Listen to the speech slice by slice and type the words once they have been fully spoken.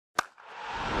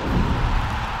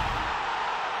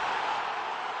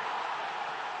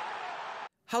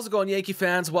How's it going, Yankee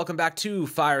fans? Welcome back to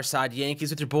Fireside Yankees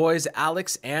with your boys,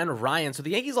 Alex and Ryan. So the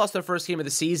Yankees lost their first game of the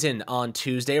season on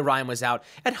Tuesday. Ryan was out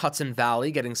at Hudson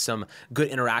Valley getting some good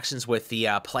interactions with the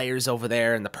players over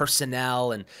there and the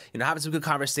personnel and, having some good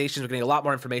conversations. We're getting a lot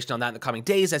more information on that in the coming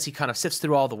days as he kind of sifts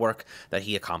through all the work that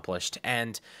he accomplished.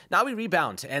 And now we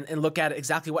rebound and look at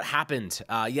exactly what happened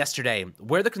yesterday,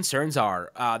 where the concerns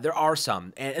are. There are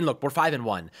some. And look, we're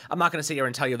 5-1. I'm not going to sit here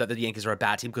and tell you that the Yankees are a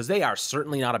bad team because they are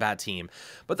certainly not a bad team.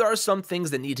 But there are some things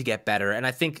that need to get better, and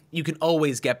I think you can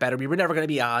always get better. We were never going to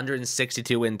be a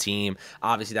 162-win team.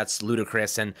 Obviously, that's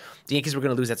ludicrous, and the Yankees were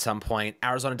going to lose at some point.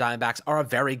 Arizona Diamondbacks are a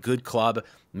very good club.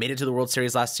 Made it to the World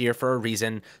Series last year for a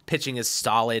reason. Pitching is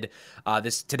solid.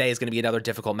 Today is going to be another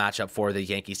difficult matchup for the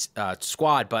Yankees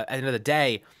squad, but at the end of the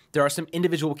day, there are some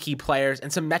individual key players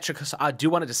and some metrics I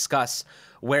do want to discuss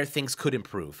where things could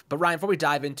improve. But Ryan, before we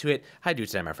dive into it, how do you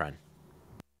do today, my friend?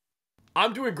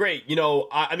 I'm doing great.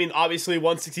 I mean, obviously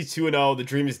 162-0, the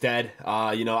dream is dead.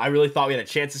 I really thought we had a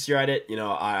chance this year at it.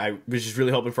 I was just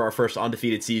really hoping for our first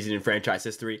undefeated season in franchise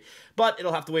history, but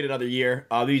it'll have to wait another year.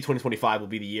 Maybe 2025 will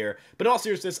be the year. But in all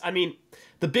seriousness, I mean,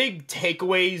 the big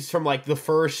takeaways from like the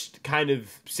first kind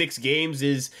of 6 games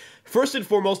is first and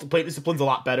foremost, the plate discipline's a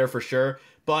lot better for sure.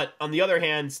 But on the other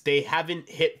hand, they haven't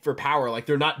hit for power. Like,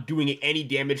 they're not doing any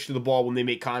damage to the ball when they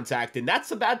make contact, and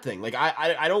that's a bad thing. Like,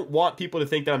 I don't want people to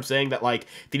think that I'm saying that, like,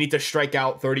 they need to strike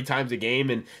out 30 times a game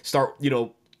and start,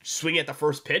 swinging at the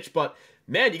first pitch. But,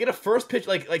 man, you get a first pitch,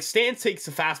 like Stan takes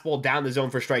a fastball down the zone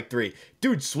for strike 3.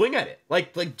 Dude, swing at it.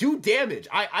 Like do damage.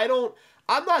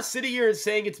 I'm not sitting here and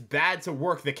saying it's bad to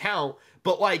work the count,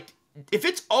 but, like, if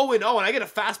it's 0-0 and I get a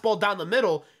fastball down the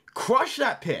middle, crush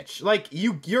that pitch. Like,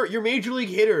 you're major league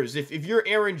hitters. If you're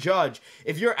Aaron Judge,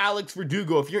 if you're Alex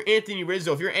Verdugo, if you're Anthony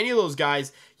Rizzo, if you're any of those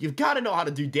guys, you've got to know how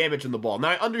to do damage on the ball. Now,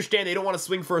 I understand they don't want to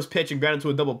swing first pitch and ground into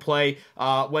a double play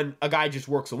when a guy just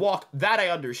works a walk. That I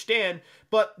understand.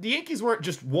 But the Yankees weren't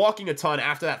just walking a ton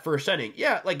after that first inning.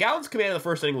 Yeah, like, Gallen's command of the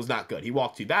first inning was not good. He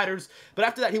walked 2 batters, but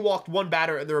after that he walked 1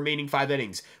 batter in the remaining 5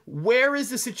 innings. Where is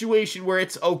the situation where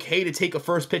it's okay to take a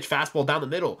first pitch fastball down the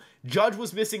middle? Judge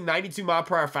was missing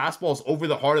 92-mile-per-hour fastballs over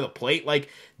the heart of the plate. Like,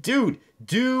 dude,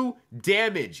 do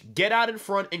damage. Get out in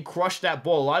front and crush that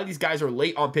ball. A lot of these guys are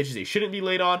late on pitches they shouldn't be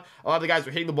late on. A lot of the guys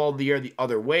are hitting the ball in the air the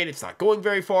other way, and it's not going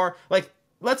very far. Like,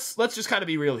 let's just kind of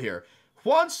be real here.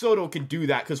 Juan Soto can do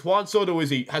that because Juan Soto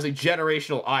has a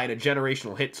generational eye and a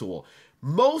generational hit tool.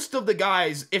 Most of the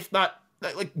guys, if not,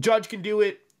 like, Judge can do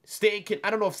it. Stan can,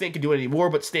 I don't know if Stan can do it anymore,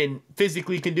 but Stan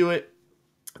physically can do it.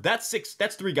 That's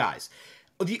 3 guys.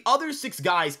 The other 6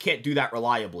 guys can't do that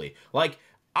reliably. Like,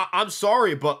 I'm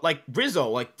sorry, but, like, Rizzo,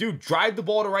 like, dude, drive the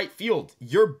ball to right field.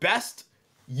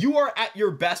 You are at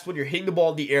your best when you're hitting the ball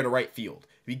in the air to right field.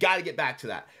 We got to get back to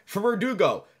that. For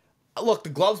Verdugo, look, the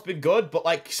glove's been good, but,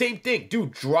 like, same thing.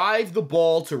 Dude, drive the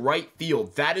ball to right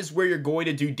field. That is where you're going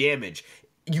to do damage.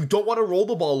 You don't want to roll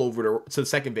the ball over to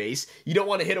second base. You don't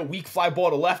want to hit a weak fly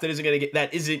ball to left that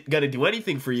isn't going to do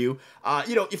anything for you.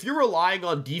 If you're relying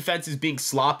on defenses being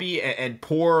sloppy and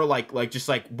poor, just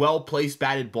well-placed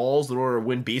batted balls in order to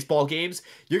win baseball games,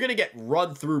 you're going to get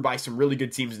run through by some really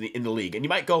good teams in the league. And you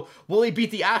might go, well, they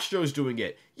beat the Astros doing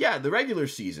it. Yeah, in the regular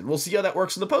season. We'll see how that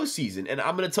works in the postseason. And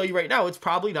I'm going to tell you right now, it's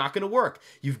probably not going to work.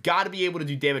 You've got to be able to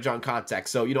do damage on contact.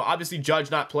 So, obviously Judge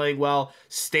not playing well,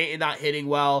 Stanton not hitting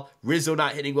well, Rizzo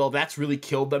not hitting well. That's really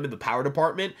killed them in the power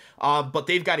department. But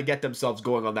they've got to get themselves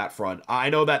going on that front. I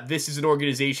know that this is an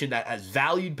organization that has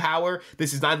valued power.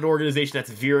 This is not an organization that's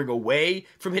veering away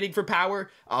from hitting for power.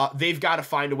 They've got to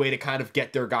find a way to kind of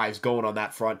get their guys going on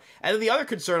that front. And then the other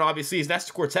concern, obviously, is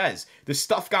Nestor Cortes. The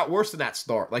stuff got worse in that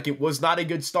start. Like, it was not a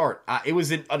good start. It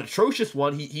was an atrocious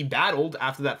one. He battled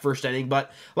after that first inning,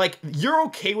 but, like, you're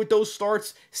okay with those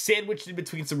starts sandwiched in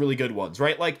between some really good ones,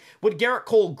 right? Like, when Garrett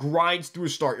Cole grinds through a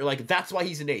start, you're like, that's why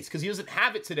he's an ace, because he doesn't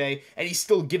have it today, and he's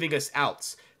still giving us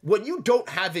outs. When you don't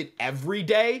have it every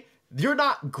day, you're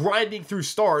not grinding through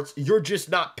starts, you're just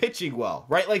not pitching well,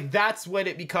 right? Like, that's when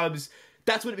it becomes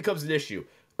an issue.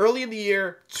 Early in the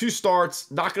year, 2 starts,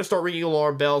 not going to start ringing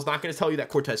alarm bells, not going to tell you that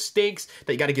Cortes stinks,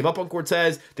 that you got to give up on Cortes,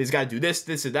 that he's got to do this,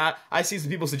 and that. I've seen some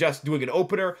people suggest doing an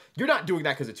opener. You're not doing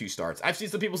that because of 2 starts. I've seen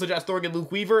some people suggest throwing in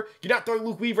Luke Weaver. You're not throwing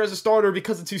Luke Weaver as a starter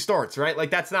because of 2 starts, right?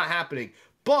 Like, that's not happening.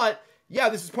 But yeah,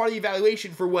 this is part of the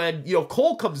evaluation for when,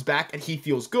 Cole comes back and he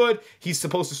feels good. He's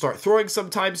supposed to start throwing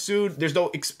sometime soon. There's no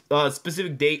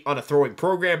specific date on a throwing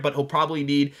program, but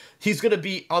he's going to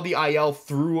be on the IL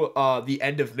through the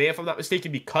end of May, if I'm not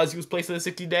mistaken, because he was placed on the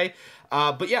 60-day.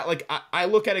 But yeah, like, I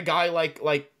look at a guy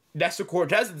like Nestor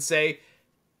Cortes and say,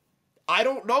 I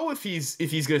don't know if he's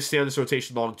going to stay on this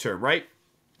rotation long term, right?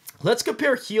 Let's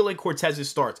compare Heel and Cortez's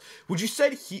starts. Would you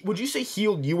say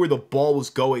Heel knew where the ball was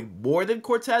going more than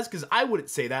Cortez? Because I wouldn't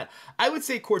say that. I would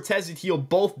say Cortez and Heel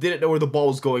both didn't know where the ball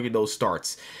was going in those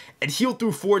starts. And Heel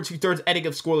threw 4 2/3 inning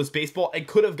of scoreless baseball and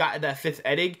could have gotten that 5th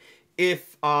inning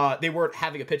if they weren't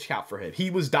having a pitch count for him. He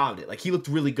was dominant. Like, he looked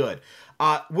really good.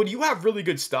 When you have really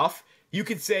good stuff, you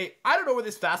can say, I don't know where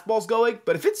this fastball's going,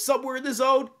 but if it's somewhere in the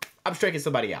zone, I'm striking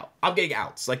somebody out. I'm getting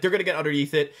outs. Like, they're going to get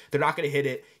underneath it. They're not going to hit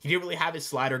it. He didn't really have his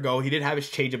slider go. He didn't have his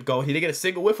changeup go. He didn't get a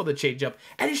single whiff on the changeup.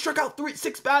 And he struck out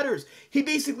 6 batters. He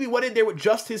basically went in there with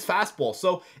just his fastball.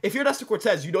 So, if you're Nestor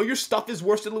Cortez, you know your stuff is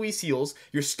worse than Luis Gil's.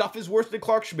 Your stuff is worse than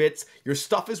Clark Schmidt's. Your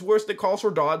stuff is worse than Carlos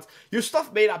Rodon's. Your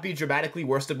stuff may not be dramatically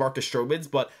worse than Marcus Stroman's,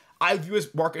 but I view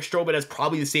Marcus Stroman as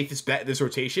probably the safest bet in this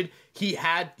rotation. He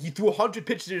threw 100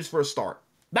 pitches in his first start.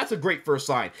 That's a great first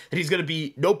sign. That he's going to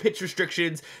be no pitch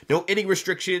restrictions, no inning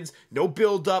restrictions, no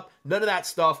build-up, none of that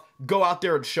stuff. Go out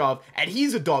there and shove. And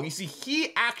he's a dog. You see,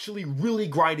 he actually really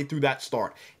grinded through that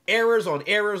start. Errors on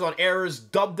errors on errors,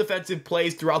 dumb defensive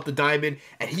plays throughout the diamond,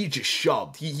 and he just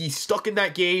shoved. He stuck in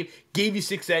that game, gave you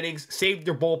 6 innings, saved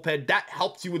your bullpen. That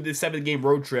helps you with this 7-game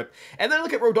road trip. And then I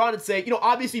look at Rodon and say,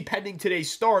 obviously pending today's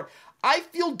start, I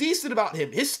feel decent about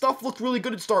him. His stuff looked really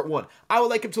good in start 1. I would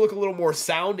like him to look a little more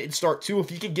sound in start 2. If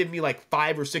he can give me like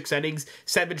 5 or 6 innings,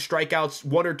 7 strikeouts,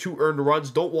 1 or 2 earned runs,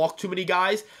 don't walk too many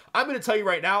guys, I'm going to tell you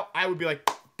right now, I would be like,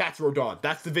 that's Rodon.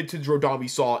 That's the vintage Rodon we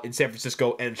saw in San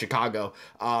Francisco and Chicago.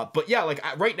 But yeah, like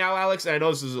right now, Alex, and I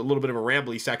know this is a little bit of a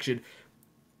rambly section,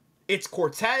 it's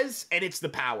Cortez and it's the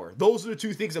power. Those are the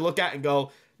 2 things I look at and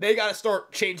go, they got to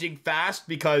start changing fast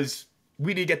because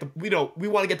we need to get we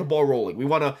want to get the ball rolling. We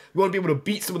want to be able to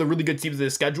beat some of the really good teams in the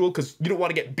schedule because you don't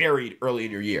want to get buried early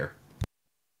in your year.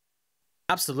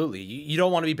 Absolutely. You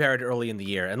don't want to be buried early in the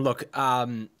year. And look,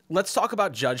 let's talk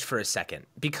about Judge for a second,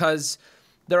 because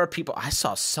there are people, I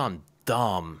saw some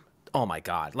dumb, oh my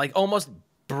God, like almost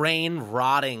brain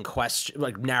rotting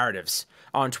narratives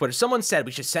on Twitter. Someone said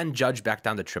we should send Judge back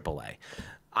down to AAA.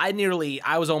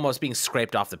 I was almost being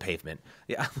scraped off the pavement.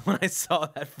 Yeah, when I saw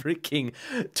that freaking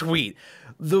tweet.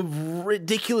 The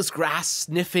ridiculous grass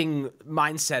sniffing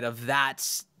mindset of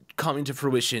that coming to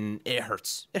fruition, it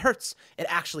hurts. It hurts. It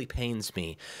actually pains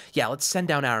me. Yeah, let's send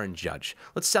down Aaron Judge.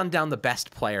 Let's send down the best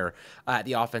player at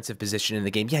the offensive position in the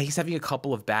game. Yeah, he's having a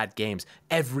couple of bad games.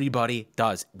 Everybody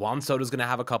does. Juan Soto's going to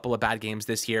have a couple of bad games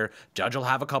this year. Judge will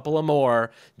have a couple of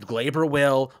more. Glaber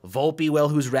will. Volpe will,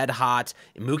 who's red hot.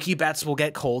 Mookie Betts will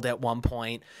get cold at one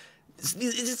point.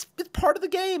 It's part of the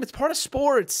game. It's part of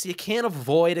sports. You can't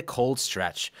avoid a cold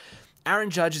stretch.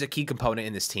 Aaron Judge is a key component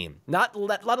in this team, let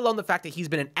alone the fact that he's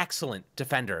been an excellent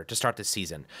defender to start this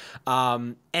season.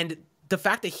 And the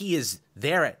fact that he is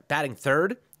there at batting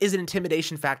third is an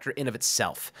intimidation factor in of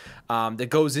itself that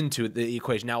goes into the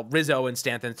equation. Now, Rizzo and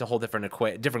Stanton, it's a whole different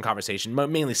conversation,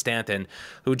 mainly Stanton,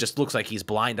 who just looks like he's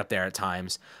blind up there at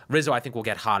times. Rizzo, I think, will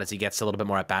get hot as he gets a little bit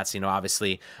more at-bats.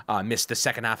 Obviously missed the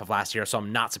second half of last year, so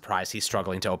I'm not surprised he's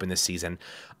struggling to open this season.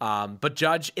 But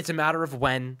Judge, it's a matter of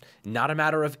when, not a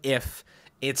matter of if.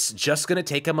 It's just going to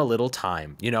take him a little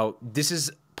time. This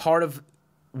is part of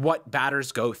what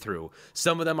batters go through.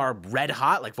 Some of them are red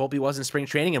hot, like Volpe was in spring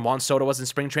training and Juan Soto was in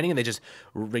spring training, and they just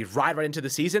ride right into the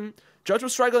season. Judge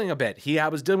was struggling a bit. He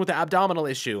was dealing with the abdominal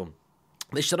issue.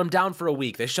 They shut him down for a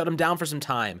week. They shut him down for some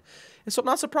time. And so I'm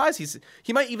not surprised.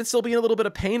 He might even still be in a little bit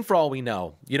of pain for all we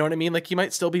know. You know what I mean? Like, he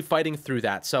might still be fighting through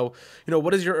that. So,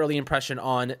 what is your early impression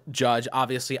on Judge?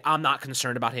 Obviously, I'm not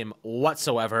concerned about him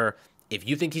whatsoever. If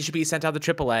you think he should be sent out to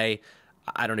AAA,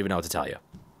 I don't even know what to tell you.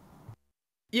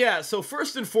 Yeah, so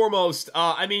first and foremost,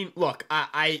 look,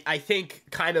 I think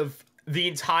kind of the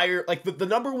entire, like, the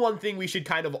number one thing we should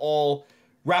kind of all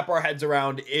wrap our heads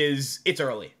around is it's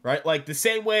early, right? Like, the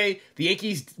same way the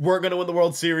Yankees weren't going to win the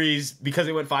World Series because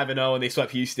they went 5-0 and they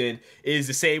swept Houston is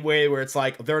the same way where it's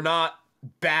like they're not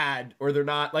bad, or they're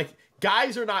not, like,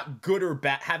 guys are not good or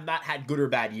bad, have not had good or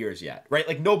bad years yet, right?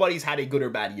 Like, nobody's had a good or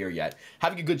bad year yet.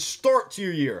 Having a good start to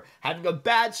your year, having a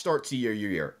bad start to your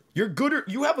year.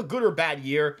 You have a good or bad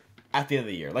year at the end of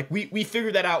the year. Like, we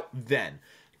figured that out then.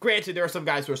 Granted, there are some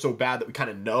guys who are so bad that we kind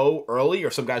of know early,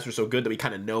 or some guys who are so good that we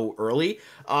kind of know early.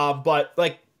 But,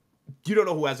 like, you don't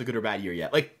know who has a good or bad year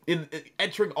yet. Like, in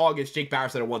entering August, Jake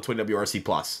Barris had a 120 WRC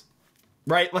plus,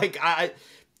 right? Like,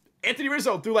 Anthony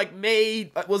Rizzo through like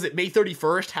May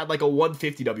 31st had like a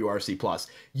 150 WRC plus.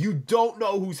 You don't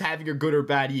know who's having a good or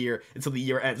bad year until the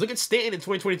year ends. Look at Stanton in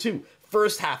 2022.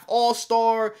 First half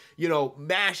all-star,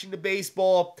 mashing the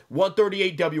baseball,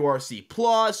 138 WRC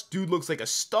plus. Dude looks like a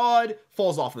stud,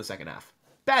 falls off in the second half.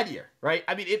 bad year, right?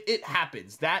 I mean, it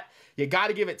happens. That you got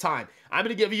to give it time. I'm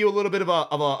going to give you a little bit of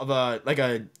a like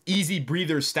a easy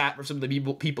breather stat for some of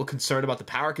the people concerned about the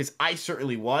power, because I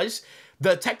certainly was.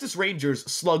 The Texas Rangers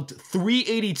slugged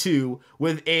 .382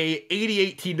 with a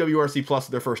 88 team WRC plus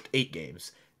in their first 8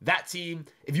 games. That team,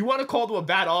 if you want to call them a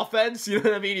bad offense, you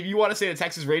know what I mean? If you want to say the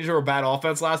Texas Rangers were a bad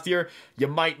offense last year, you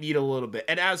might need a little bit.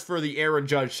 And as for the Aaron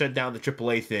Judge sent down the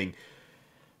AAA thing,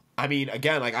 I mean,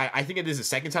 again, like I think it is the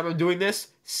second time I'm doing this.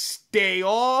 Stay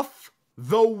off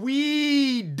the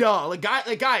weed. Like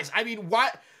guys, I mean,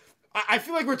 what? I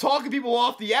feel like we're talking people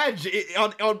off the edge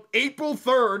on April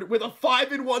 3rd with a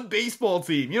 5-1 baseball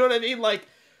team. You know what I mean? Like,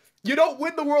 you don't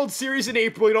win the World Series in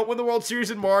April. You don't win the World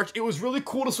Series in March. It was really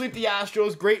cool to sweep the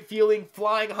Astros. Great feeling,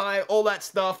 flying high, all that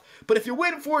stuff. But if you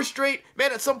win 4 straight,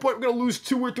 man, at some point we're going to lose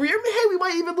 2 or 3. Or hey, we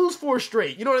might even lose 4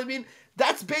 straight. You know what I mean?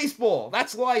 That's baseball.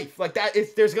 That's life. Like that.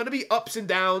 There's going to be ups and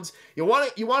downs. You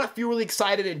want to feel really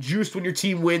excited and juiced when your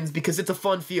team wins because it's a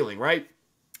fun feeling, right?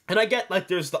 And I get, like,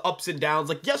 there's the ups and downs.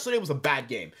 Like, yesterday was a bad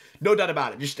game. No doubt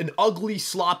about it. Just an ugly,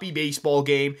 sloppy baseball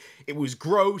game. It was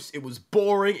gross. It was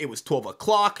boring. It was 12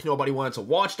 o'clock. Nobody wanted to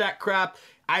watch that crap.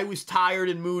 I was tired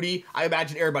and moody. I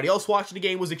imagine everybody else watching the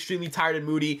game was extremely tired and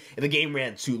moody. And the game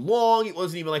ran too long. It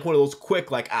wasn't even, like, one of those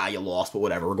quick, like, you lost, but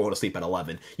whatever. We're going to sleep at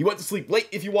 11. You went to sleep late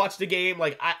if you watched the game.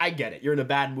 Like, I get it. You're in a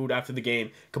bad mood after the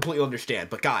game. Completely understand.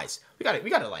 But, guys, we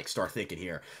gotta like, start thinking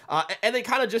here. And then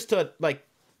kind of just to, like,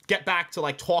 get back to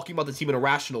like talking about the team in a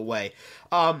rational way.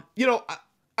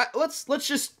 Let's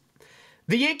just,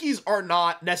 the Yankees are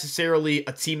not necessarily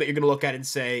a team that you're going to look at and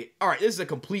say, all right, this is a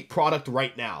complete product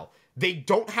right now. They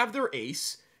don't have their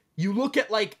ace. You look at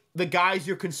like the guys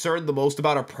you're concerned the most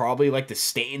about are probably like the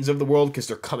Stanton's of the world because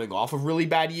they're coming off of really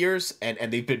bad years and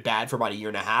they've been bad for about a year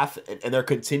and a half and they're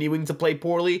continuing to play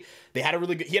poorly. He had a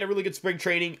really good spring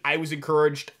training. I was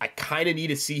encouraged. I kind of need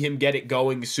to see him get it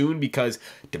going soon because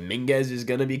Dominguez is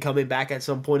going to be coming back at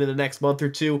some point in the next month or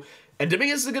two. And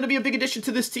Dominguez is going to be a big addition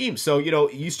to this team. So,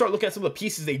 you start looking at some of the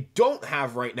pieces they don't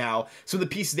have right now, some of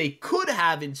the pieces they could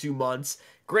have in 2 months.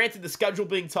 Granted, the schedule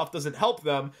being tough doesn't help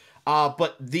them.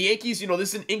 But the Yankees,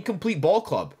 this is an incomplete ball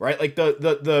club, right? Like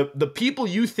the people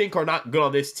you think are not good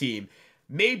on this team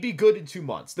may be good in 2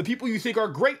 months. The people you think are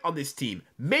great on this team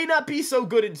may not be so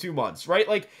good in 2 months, right?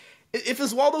 Like if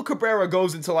Oswaldo Cabrera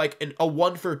goes into like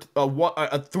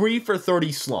a 3 for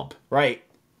 30 slump, right?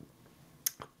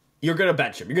 You're going to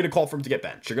bench him. You're going to call for him to get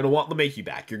benched. You're going to want LeMahieu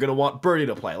back. You're going to want Birdie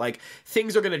to play. Like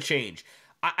things are going to change.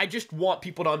 I just want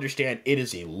people to understand it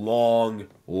is a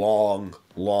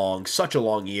such a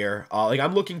long year. Like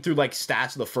I'm looking through like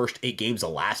stats of the first 8 games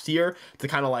of last year to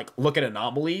kind of like look at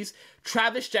anomalies.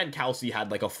 Travis Jankowski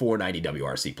had like a 490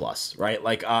 WRC plus, right?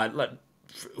 Like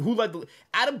who led the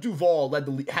Adam Duvall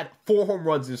had 4 home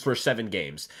runs in his first 7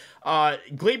 games.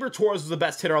 Gleyber Torres was the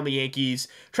best hitter on the Yankees.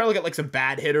 Trying to look at like some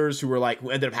bad hitters who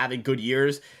ended up having good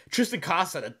years. Tristan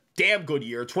Costa had a damn good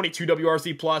year, 22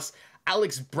 WRC plus.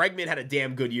 Alex Bregman had a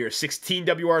damn good year, 16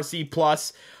 WRC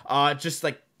plus. Just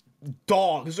like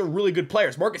these are really good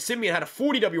players. Marcus Semien had a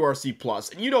 40 WRC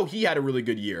plus, and he had a really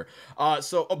good year.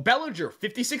 So Bellinger,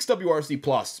 56 WRC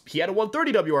plus. He had a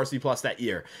 130 WRC plus that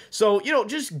year. So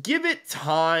just give it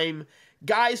time.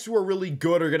 Guys who are really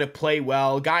good are going to play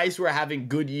well. Guys who are having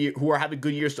good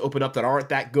years to open up that aren't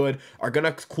that good are going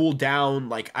to cool down.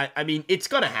 Like I mean, it's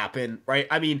going to happen, right?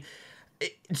 I mean.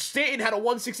 Stanton had a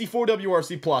 164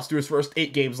 WRC plus through his first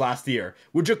 8 games last year.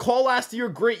 Would you call last year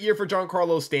a great year for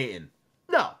Giancarlo Stanton?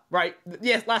 No, right?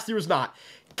 Yes, last year was not.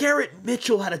 Garrett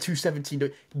Mitchell had a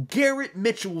 217. Garrett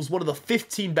Mitchell was one of the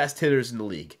 15 best hitters in the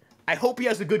league. I hope he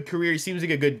has a good career. He seems like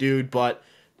a good dude, but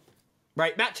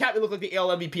right, Matt Chapman looked like the AL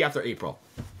MVP after April.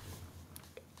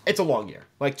 It's a long year.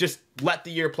 Like, just let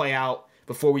the year play out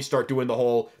before we start doing the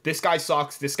whole, this guy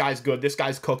sucks, this guy's good, this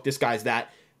guy's cooked, this guy's that.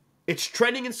 It's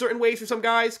trending in certain ways for some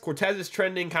guys. Cortez is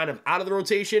trending kind of out of the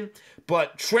rotation,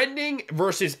 but trending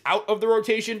versus out of the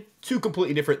rotation, 2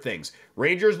 completely different things.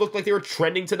 Rangers looked like they were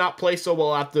trending to not play so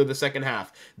well after the second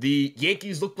half. The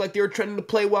Yankees looked like they were trending to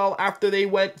play well after they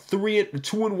went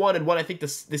 2-1 and won, I think, the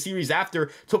series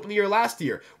after to open the year last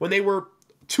year when they were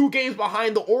 2 games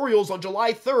behind the Orioles on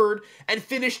July 3rd and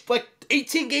finished like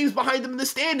 18 games behind them in the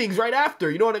standings right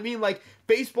after. You know what I mean? Like,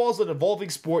 baseball's an evolving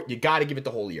sport. You got to give it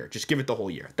the whole year. Just give it the whole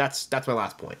year. That's my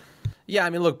last point. Yeah, I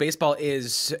mean, look, baseball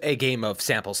is a game of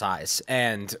sample size,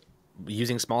 and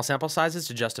using small sample sizes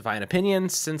to justify an opinion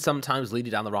can sometimes lead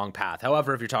you down the wrong path.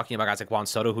 However, if you're talking about guys like Juan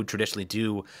Soto who traditionally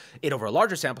do it over a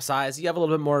larger sample size, you have a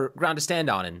little bit more ground to stand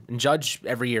on, and Judge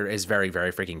every year is very,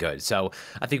 very freaking good. So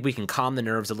I think we can calm the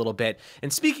nerves a little bit.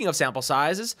 And speaking of sample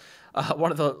sizes,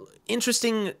 one of the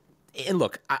interesting And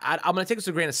look, I'm going to take this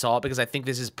with a grain of salt because I think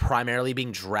this is primarily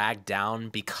being dragged down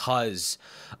because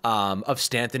of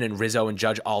Stanton and Rizzo and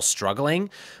Judge all struggling.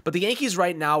 But the Yankees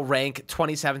right now rank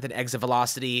 27th in exit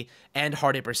velocity and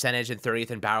hard hit percentage, and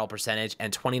 30th in barrel percentage,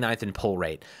 and 29th in pull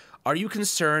rate. Are you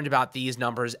concerned about these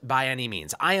numbers by any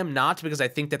means? I am not, because I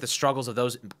think that the struggles of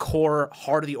those core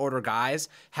heart of the order guys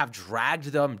have dragged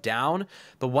them down.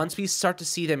 But once we start to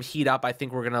see them heat up, I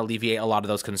think we're going to alleviate a lot of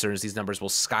those concerns. These numbers will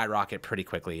skyrocket pretty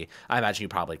quickly. I imagine you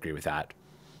probably agree with that.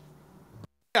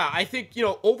 Yeah, I think,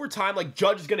 over time, like,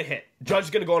 Judge is going to hit. Judge is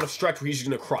going to go on a stretch where he's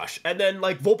going to crush. And then,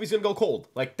 like, Volpe's going to go cold.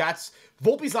 Like,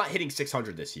 Volpe's not hitting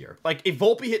 600 this year. Like, if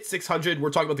Volpe hits 600, we're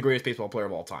talking about the greatest baseball player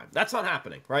of all time. That's not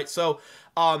happening, right? So,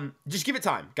 just give it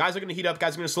time. Guys are going to heat up.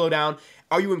 Guys are going to slow down.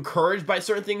 Are you encouraged by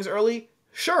certain things early?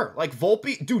 Sure. Like,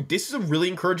 Volpe, dude, this is a really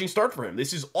encouraging start for him.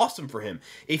 This is awesome for him.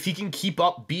 If he can keep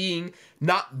up being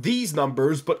not these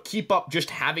numbers, but keep up just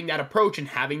having that approach and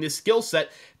having this skill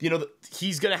set,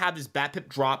 he's going to have this BABIP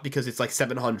drop because it's like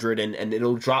 700 and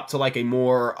it'll drop to like a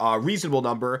more reasonable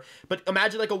number. But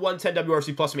imagine like a 110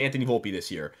 WRC plus from Anthony Volpe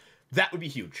this year. That would be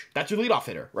huge. That's your leadoff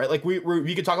hitter, right? Like, we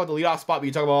can talk about the leadoff spot, we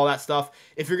can talk about all that stuff.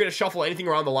 If you're going to shuffle anything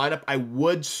around the lineup, I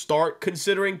would start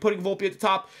considering putting Volpe at the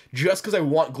top just because I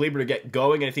want Glaber to get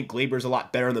going, and I think Glaber's a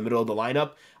lot better in the middle of the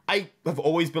lineup. I have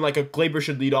always been like, a Glaber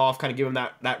should lead off, kind of give him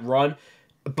that run.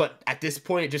 But at this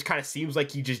point, it just kind of seems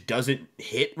like he just doesn't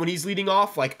hit when he's leading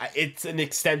off. Like, it's an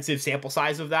extensive sample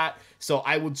size of that. So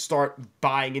I would start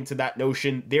buying into that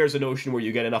notion. There's a notion where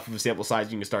you get enough of a sample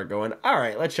size, you can start going, all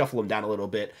right, let's shuffle him down a little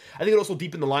bit. I think it also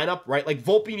deepen the lineup, right? Like,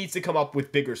 Volpe needs to come up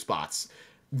with bigger spots.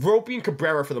 Volpe and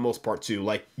Cabrera for the most part, too.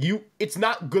 Like, it's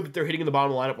not good that they're hitting in the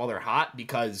bottom of the lineup while they're hot,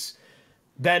 because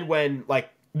then when,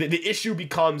 like, the issue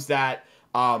becomes that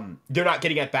they're not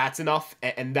getting at bats enough,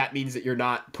 and that means that you're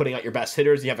not putting out your best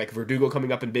hitters. You have like Verdugo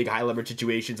coming up in big high leverage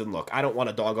situations, and look, I don't want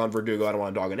to dog on Verdugo, I don't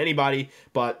want to dog on anybody,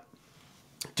 but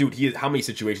dude, how many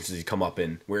situations does he come up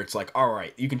in where it's like, all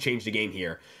right, you can change the game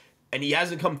here, and he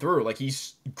hasn't come through. Like,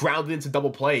 he's grounded into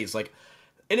double plays. Like,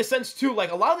 in a sense too,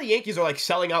 like, a lot of the Yankees are like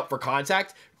selling out for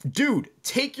contact. Dude,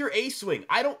 take your A swing.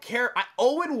 I don't care.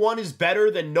 0-1 is better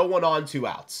than no one on 2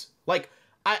 outs. Like,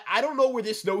 I don't know where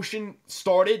this notion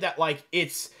started that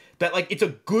it's a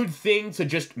good thing to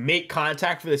just make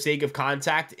contact for the sake of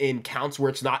contact in counts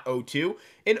where it's not 0-2.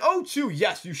 In 0-2,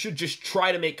 yes, you should just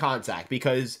try to make contact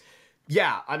because,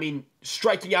 yeah, I mean,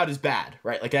 striking out is bad,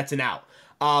 right? Like, that's an out.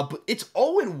 But it's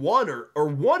 0-1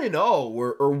 or 1-0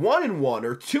 or 1-1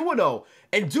 or 2-0.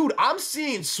 And dude, I'm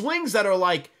seeing swings that are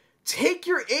like, take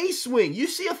your A swing. You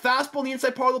see a fastball on the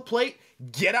inside part of the plate,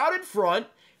 get out in front,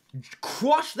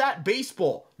 crush that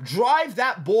baseball, drive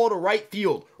that ball to right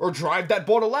field, or drive that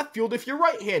ball to left field if you're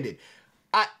right-handed.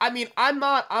 I mean, I'm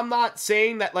not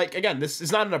saying that, like, again, this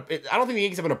is not I don't think the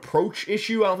Yankees have an approach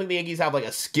issue. I don't think the Yankees have like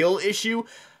a skill issue.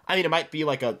 I mean, it might be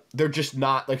like they're just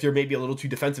not, like, they're maybe a little too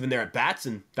defensive in there at bats,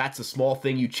 and that's a small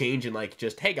thing you change and, like,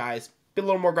 just, hey guys, be a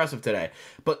little more aggressive today.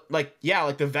 But, like, yeah,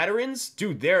 like, the veterans,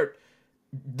 dude, they're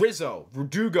Rizzo,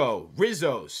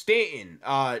 Stanton,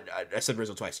 I said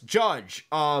Rizzo twice, Judge,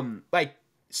 like,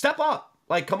 step up,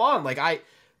 like, come on, like,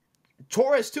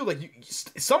 Torres too, like, you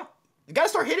gotta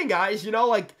start hitting, guys,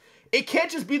 like, it can't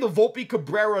just be the Volpe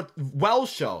Cabrera Wells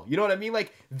show, you know what I mean?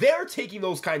 Like, they're taking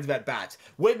those kinds of at-bats.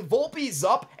 When Volpe's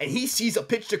up and he sees a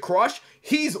pitch to crush,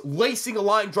 he's lacing a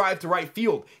line drive to right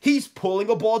field. He's pulling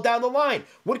a ball down the line.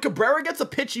 When Cabrera gets a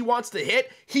pitch he wants to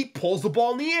hit, he pulls the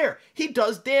ball in the air. He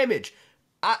does damage.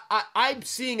 I'm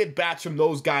seeing at-bats from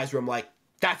those guys where I'm like,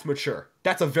 that's mature.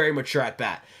 That's a very mature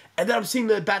at-bat. And then I'm seeing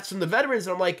the at-bats from the veterans,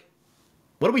 and I'm like,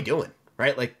 what are we doing,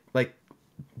 right? Like,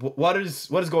 what is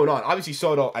going on? Obviously,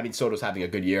 Soto's having a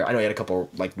good year. I know he had a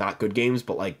couple, like, not good games,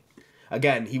 but, like,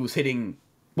 again, he was hitting,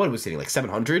 like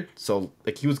 700? So,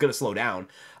 like, he was going to slow down.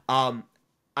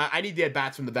 I need the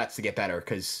at-bats from the vets to get better,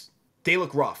 because they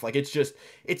look rough. Like,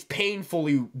 it's painful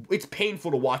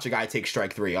to watch a guy take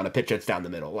strike 3 on a pitch that's down the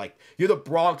middle. Like, you're the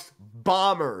Bronx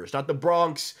Bombers, not the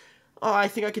Bronx, oh, I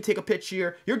think I could take a pitch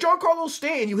here. You're Giancarlo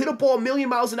Stanton. You hit a ball 1,000,000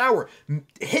 miles an hour.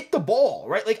 Hit the ball,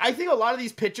 right? Like, I think a lot of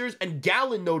these pitchers, and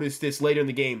Gallen noticed this later in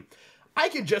the game, I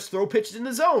can just throw pitches in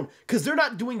the zone because they're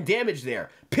not doing damage there.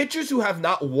 Pitchers who have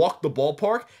not walked the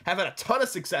ballpark have had a ton of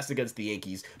success against the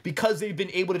Yankees because they've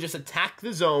been able to just attack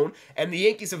the zone, and the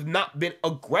Yankees have not been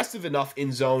aggressive enough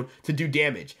in zone to do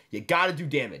damage. You got to do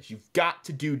damage. You've got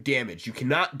to do damage. You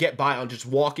cannot get by on just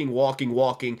walking,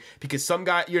 because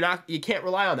you can't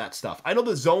rely on that stuff. I know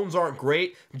the zones aren't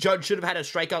great. Judge should have had a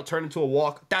strikeout turn into a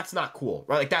walk. That's not cool,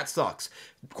 right? Like, that sucks.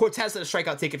 Cortez let a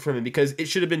strikeout take it from him because it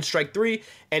should have been strike 3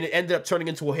 and it ended up turning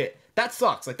into a hit. That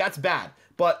sucks. Like, that's bad.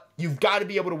 But you've got to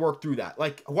be able to work through that.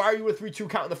 Like, why are you a 3-2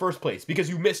 count in the first place? Because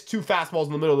you missed 2 fastballs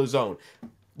in the middle of the zone.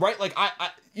 Right? Like,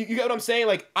 you get what I'm saying?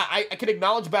 Like, I can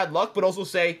acknowledge bad luck, but also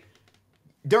say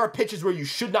there are pitches where you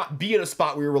should not be in a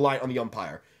spot where you're reliant on the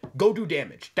umpire. Go do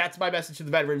damage. That's my message to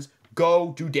the veterans.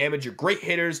 Go do damage. You're great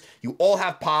hitters. You all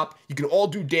have pop. You can all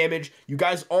do damage. You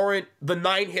guys aren't the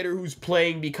 9-hitter who's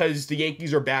playing because the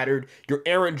Yankees are battered. You're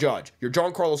Aaron Judge. You're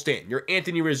Giancarlo Stanton. You're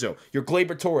Anthony Rizzo. You're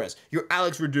Gleyber Torres. You're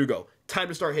Alex Verdugo. Time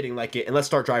to start hitting like it, and let's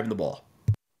start driving the ball.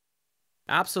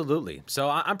 Absolutely. So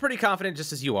I'm pretty confident,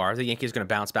 just as you are, the Yankees are going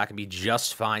to bounce back and be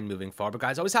just fine moving forward. But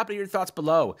guys, always happy to hear your thoughts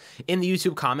below in the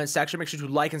YouTube comment section. Make sure to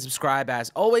like and subscribe as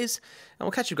always, and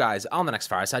we'll catch you guys on the next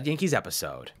Fireside Yankees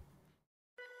episode.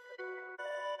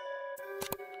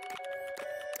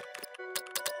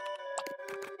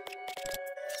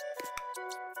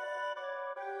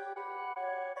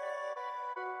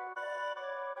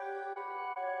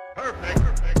 Perfect.